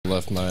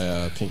left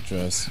my pink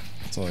dress.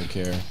 That's all I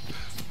care.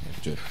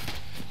 Check,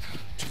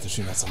 they're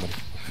shooting at somebody.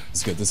 This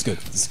is good, this is good,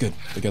 this is good.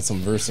 They got some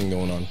versing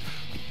going on.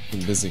 I'm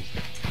busy.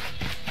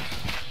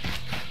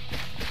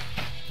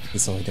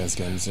 This only guy's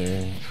guns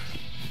there.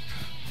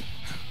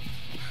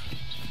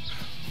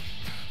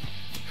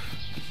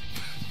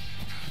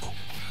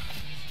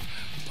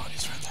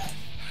 Body's right there.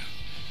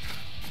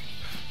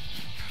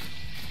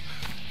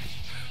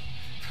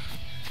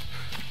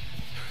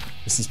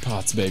 Mrs.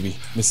 Potts, baby.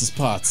 Mrs.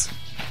 Potts.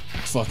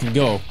 Let's fucking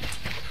go.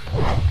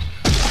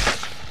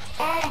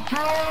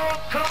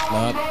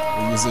 Not.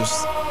 We use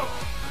this.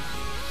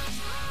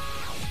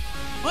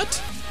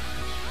 What?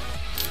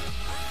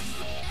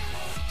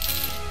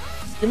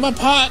 Give my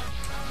pot.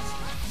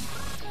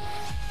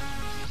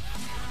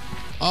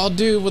 I'll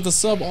do with the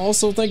sub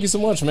also. Thank you so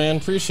much, man.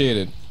 Appreciate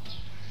it.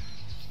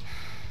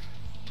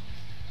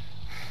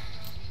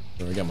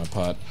 There, I got my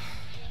pot.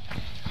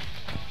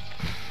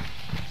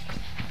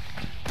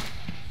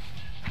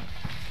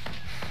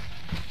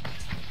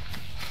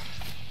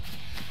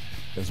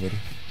 Guys ready?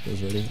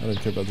 Guys ready? I don't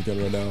care about the gun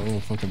right now. I'm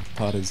gonna fucking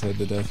pot his head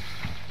to death.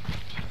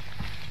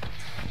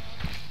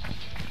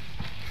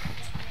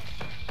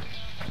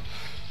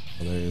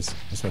 Oh, there he is.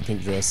 That's my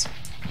pink dress.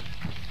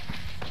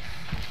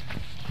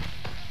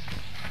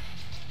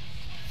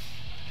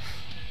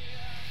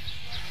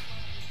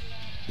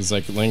 He's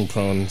like laying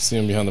prone. See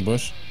him behind the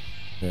bush?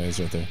 Yeah, he's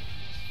right there.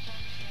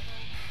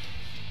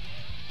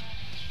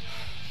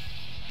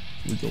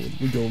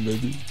 We're going,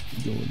 baby.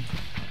 We're going.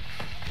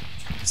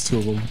 There's two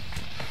of them.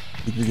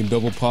 Think we can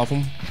double pop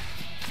them?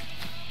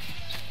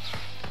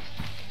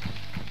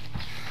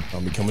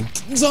 Zombie coming.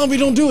 Zombie,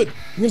 don't do it!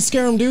 You're gonna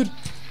scare him, dude.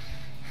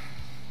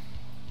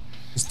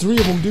 There's three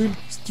of them, dude.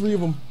 There's three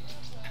of them.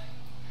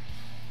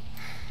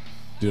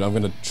 Dude, I'm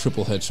gonna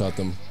triple headshot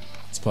them.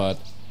 Spot.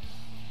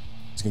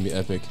 It's gonna be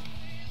epic.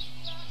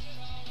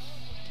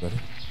 Ready?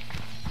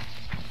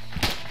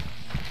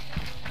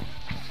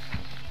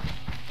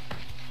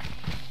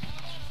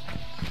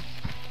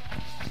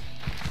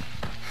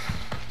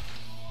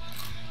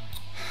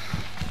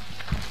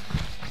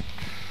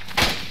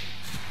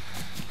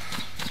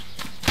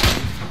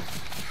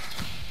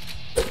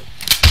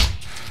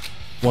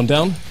 One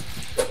down.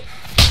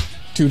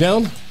 Two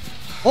down.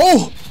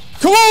 Oh!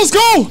 Come on, let's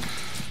go!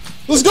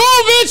 Let's go,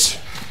 bitch!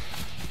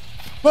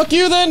 Fuck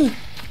you then!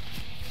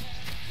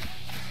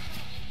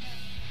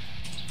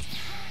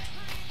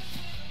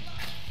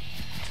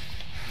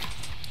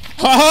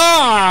 Ha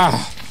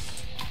ha!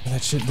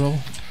 That shit, bro.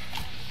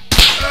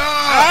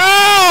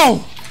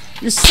 Ow!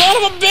 You son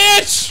of a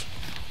bitch!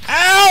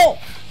 Ow!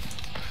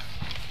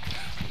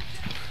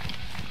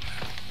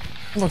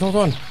 Come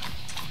on.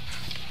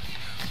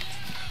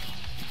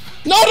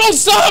 No, don't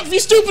stop, you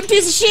stupid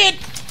piece of shit!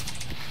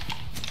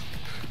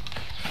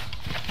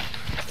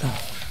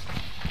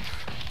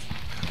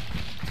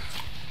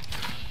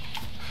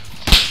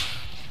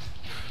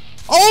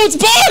 Oh, it's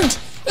bugged!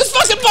 It's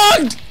fucking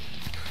bugged!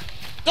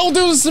 Don't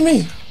do this to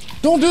me!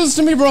 Don't do this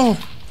to me, bro!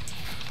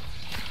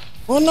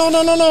 Oh,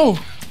 no.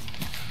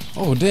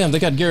 Oh, damn, they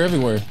got gear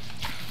everywhere.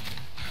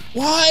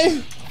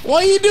 Why?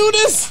 Why you do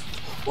this?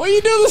 Why you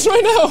do this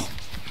right now?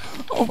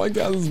 Oh my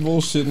god, this is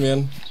bullshit,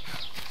 man.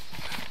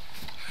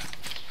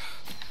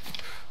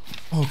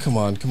 Oh, come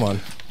on.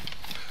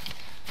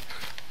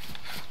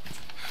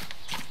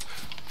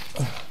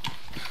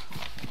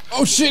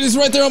 Oh shit, he's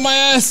right there on my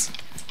ass!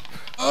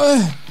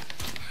 Oh!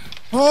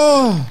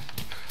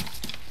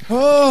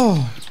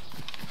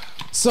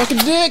 Suck a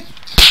dick!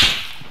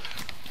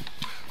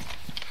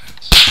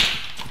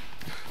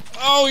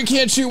 Oh, we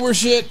can't shoot worse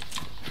shit!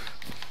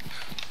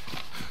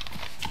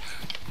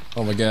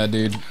 Oh my god,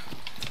 dude.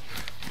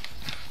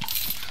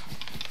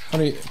 How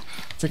many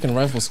freaking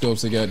rifle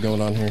scopes they got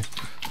going on here?